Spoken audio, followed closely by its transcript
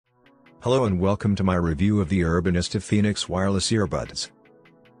Hello and welcome to my review of the Urbanista Phoenix wireless earbuds.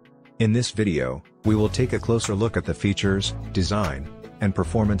 In this video, we will take a closer look at the features, design, and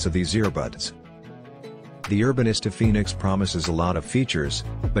performance of these earbuds. The Urbanista Phoenix promises a lot of features,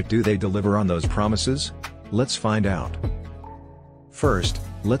 but do they deliver on those promises? Let's find out. First,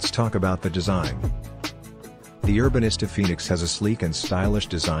 let's talk about the design. The Urbanista Phoenix has a sleek and stylish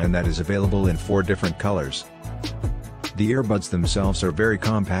design that is available in 4 different colors. The earbuds themselves are very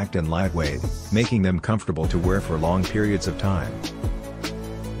compact and lightweight, making them comfortable to wear for long periods of time.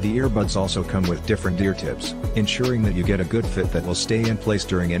 The earbuds also come with different ear tips, ensuring that you get a good fit that will stay in place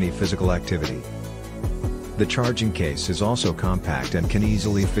during any physical activity. The charging case is also compact and can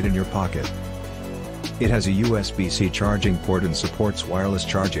easily fit in your pocket. It has a USB-C charging port and supports wireless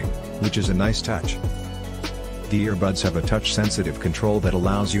charging, which is a nice touch. The earbuds have a touch-sensitive control that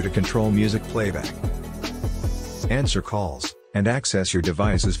allows you to control music playback, answer calls, and access your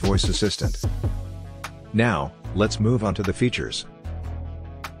device's voice assistant. Now, let's move on to the features.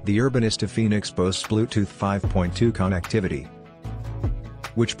 The Urbanista Phoenix boasts Bluetooth 5.2 connectivity,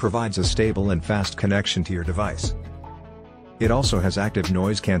 which provides a stable and fast connection to your device. It also has active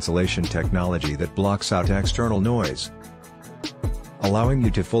noise cancellation technology that blocks out external noise, allowing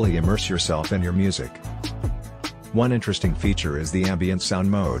you to fully immerse yourself in your music. One interesting feature is the ambient sound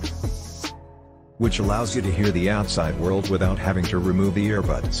mode, which allows you to hear the outside world without having to remove the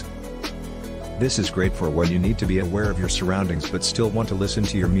earbuds. This is great for when you need to be aware of your surroundings but still want to listen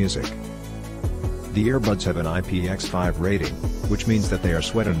to your music. The earbuds have an IPX5 rating, which means that they are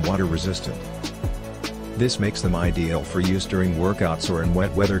sweat and water resistant. This makes them ideal for use during workouts or in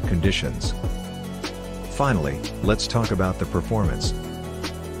wet weather conditions. Finally, let's talk about the performance.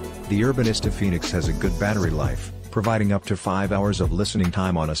 The Urbanista Phoenix has a good battery life, providing up to 5 hours of listening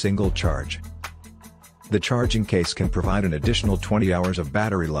time on a single charge. The charging case can provide an additional 20 hours of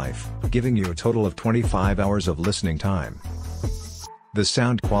battery life, giving you a total of 25 hours of listening time. The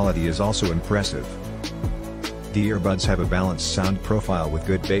sound quality is also impressive. The earbuds have a balanced sound profile with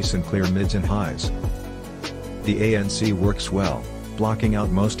good bass and clear mids and highs. The ANC works well, blocking out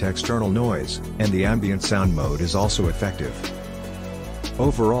most external noise, and the ambient sound mode is also effective.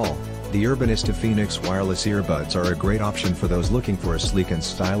 Overall, the Urbanista Phoenix wireless earbuds are a great option for those looking for a sleek and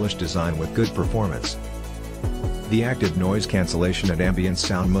stylish design with good performance. The active noise cancellation and ambient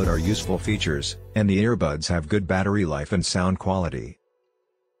sound mode are useful features, and the earbuds have good battery life and sound quality.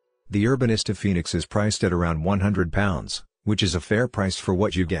 The Urbanista Phoenix is priced at around £100, which is a fair price for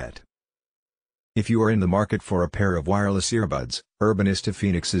what you get. If you are in the market for a pair of wireless earbuds, Urbanista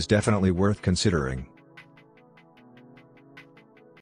Phoenix is definitely worth considering.